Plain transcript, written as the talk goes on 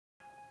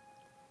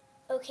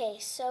Okay,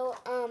 so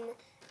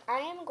I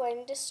am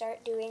going to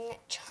start doing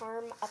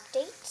charm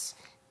updates,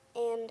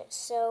 and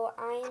so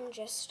I am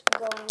just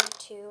going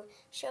to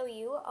show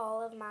you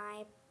all of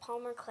my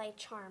polymer clay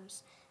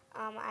charms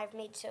I've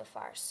made so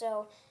far.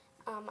 So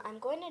I'm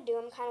going to do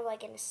them kind of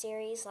like in a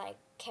series, like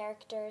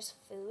characters,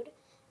 food.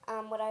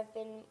 What I've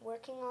been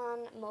working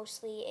on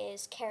mostly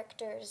is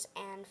characters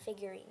and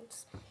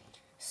figurines.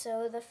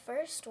 So the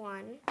first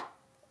one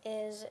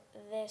is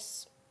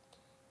this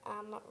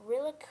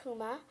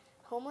Rilakkuma,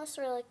 homeless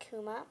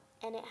Rilakkuma,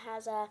 and it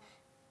has a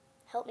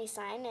help me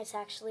sign. It's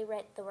actually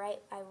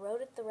I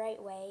wrote it the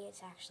right way.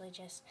 It's actually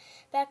just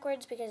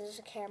backwards because it's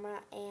a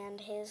camera,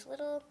 and his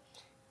little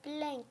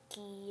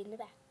blankie in the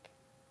back.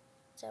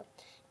 So,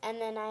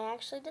 and then I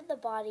actually did the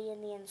body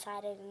and the inside.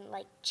 I didn't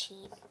like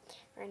cheat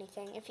or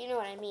anything, if you know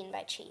what I mean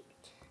by cheat.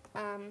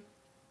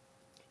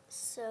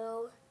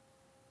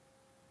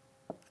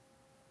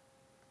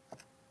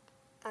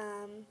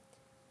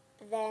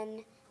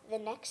 Then the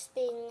next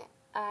thing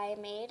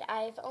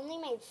I've only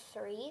made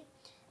 3,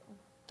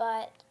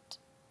 but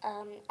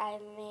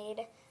I've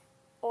made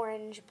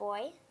lemon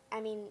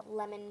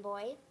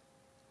boy,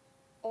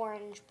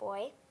 orange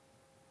boy,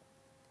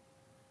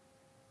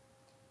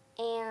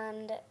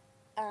 and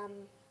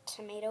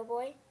tomato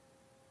boy.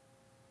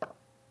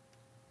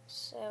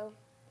 So,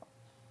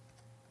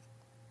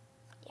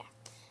 yeah.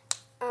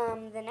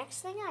 The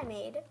next thing I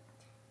made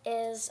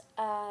is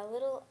a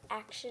little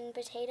action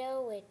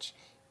potato, which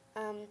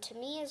to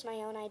me is my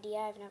own idea.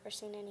 I've never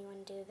seen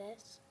anyone do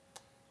this.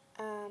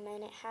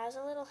 And it has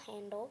a little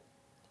handle,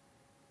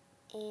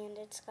 and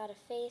it's got a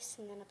face,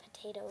 and then a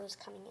potato is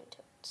coming into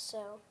it.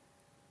 So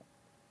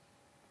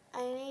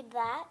I made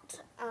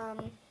that.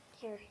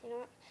 Here, you know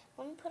what?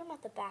 Let me put them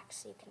at the back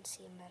so you can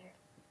see them better.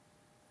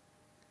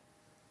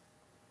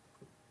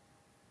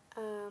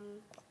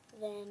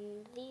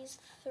 Then these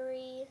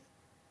 3.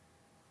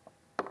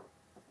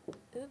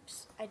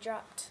 Oops, I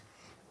dropped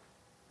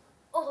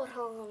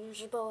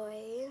orange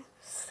boy.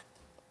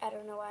 I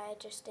don't know why I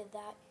just did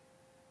that.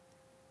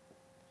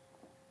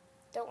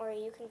 Don't worry,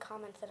 you can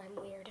comment that I'm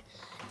weird.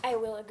 I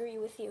will agree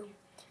with you.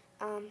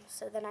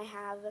 So then I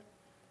have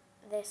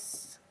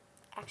this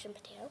action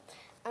potato.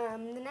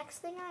 The next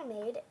thing I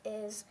made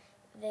is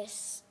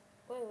this.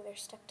 Whoa, they're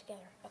stuck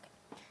together. Okay.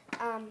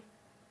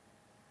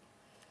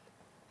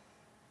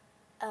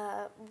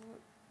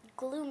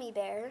 Gloomy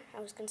bear. I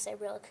was gonna say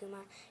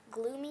Rilakkuma.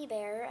 Gloomy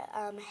bear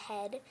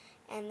head,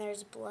 and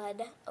there's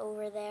blood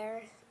over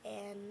there,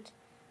 and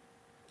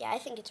yeah, I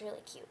think it's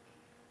really cute.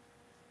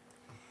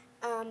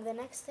 The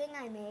next thing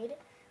I made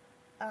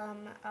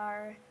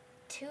are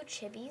 2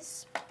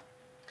 chibis.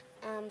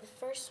 The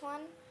first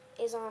one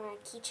is on a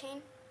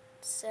keychain,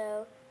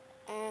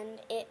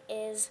 and it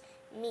is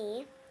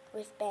me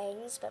with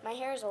bangs, but my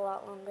hair is a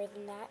lot longer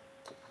than that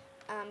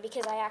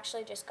because I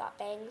actually just got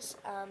bangs.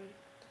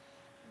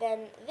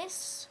 Then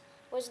this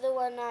was the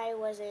one I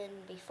was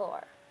in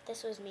before.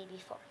 This was me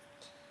before.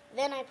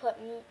 Then I put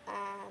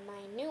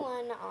my new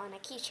one on a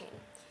keychain.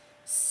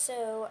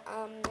 So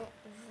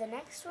the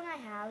next one I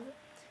have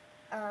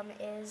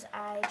is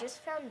I just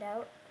found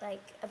out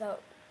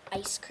about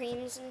ice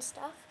creams and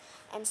stuff,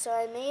 and so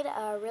I made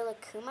a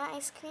Rilakkuma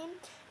ice cream,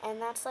 and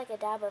that's like a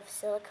dab of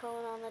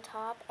silicone on the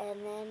top,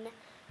 and then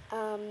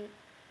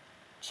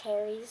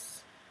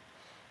cherries,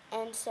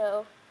 and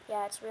so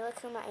yeah, it's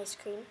Rilakkuma ice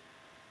cream.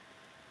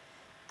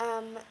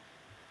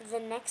 The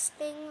next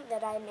thing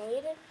that I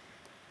made,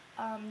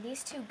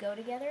 these 2 go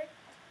together,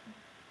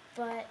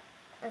 but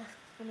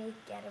let me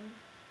get them.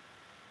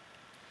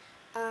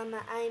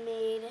 I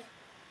made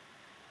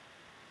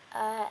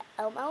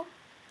Elmo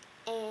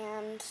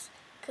and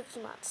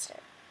Cookie Monster.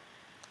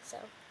 So,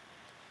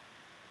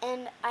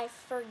 and I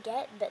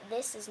forget that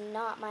this is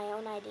not my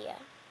own idea.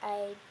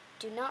 I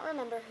do not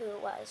remember who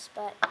it was,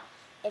 but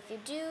if you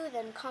do,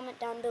 then comment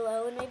down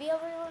below, and maybe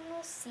everyone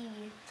will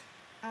see.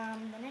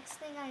 The next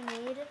thing I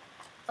made,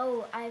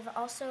 I've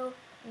also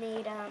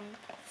made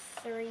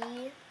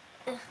 3.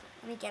 Let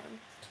me get them.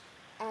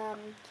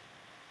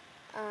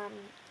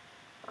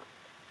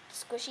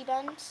 Squishy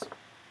buns,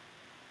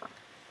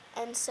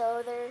 and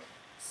so there's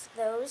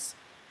those,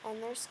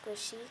 and they're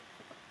squishy.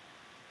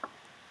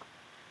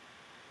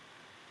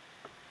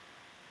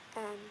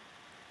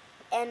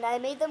 And I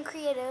made them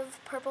creative,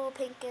 purple,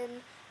 pink,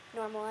 and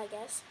normal, I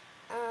guess.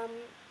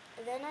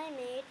 Then I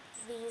made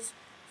these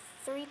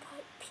 3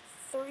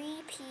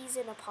 peas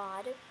in a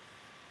pod.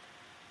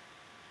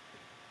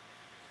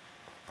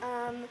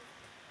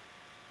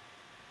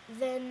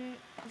 Then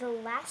the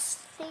last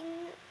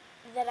thing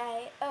that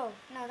no,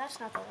 that's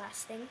not the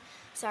last thing.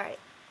 Sorry.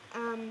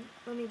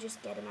 Let me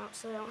just get them out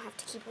so I don't have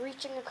to keep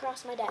reaching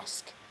across my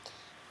desk.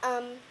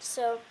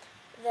 So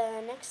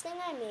the next thing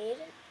I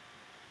made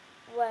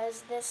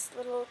was this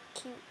little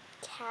cute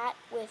cat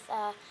with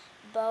a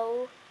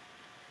bow.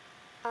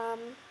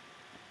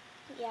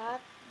 Yeah,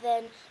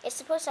 then it's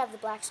supposed to have the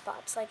black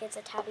spots, like it's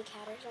a tabby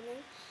cat or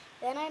something.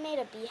 Then I made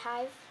a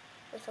beehive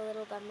with a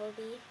little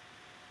bumblebee.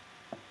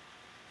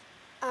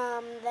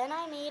 Then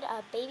I made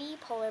a baby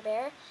polar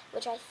bear,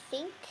 which I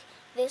think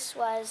this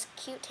was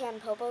Cute Tan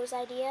Popo's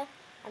idea.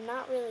 I'm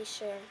not really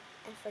sure.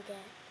 I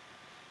forget.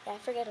 Yeah, I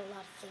forget a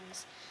lot of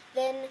things.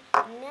 Then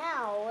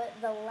now,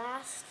 the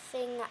last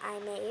thing I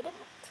made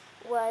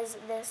was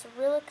this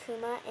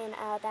Rilakkuma in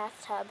a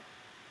bathtub.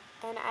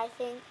 And I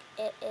think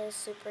it is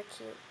super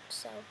cute.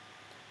 So,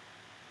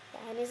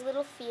 yeah, and his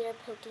little feet are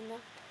poking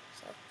up.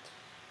 So,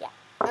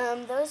 yeah.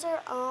 Those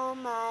are all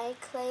my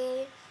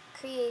clay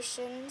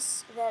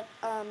creations that,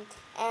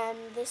 and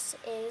this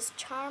is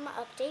charm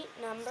update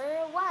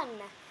number 1.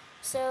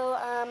 So,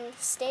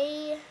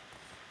 stay,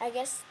 I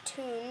guess,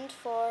 tuned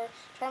for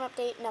charm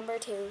update number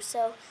 2.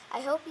 So,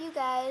 I hope you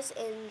guys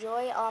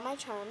enjoy all my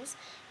charms,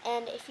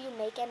 and if you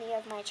make any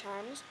of my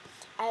charms,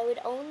 I would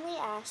only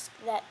ask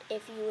that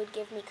if you would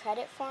give me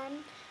credit for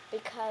them,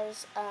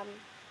 because,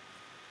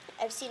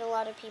 I've seen a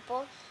lot of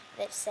people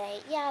that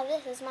say, yeah,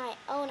 this is my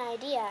own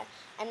idea,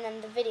 and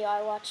then the video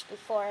I watched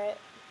before,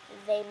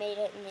 they made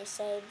it and they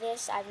say,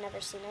 this I've never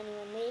seen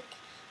anyone make.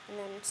 And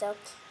then, so,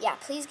 yeah,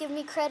 please give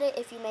me credit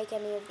if you make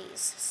any of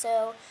these.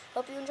 So,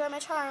 hope you enjoy my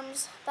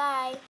charms. Bye!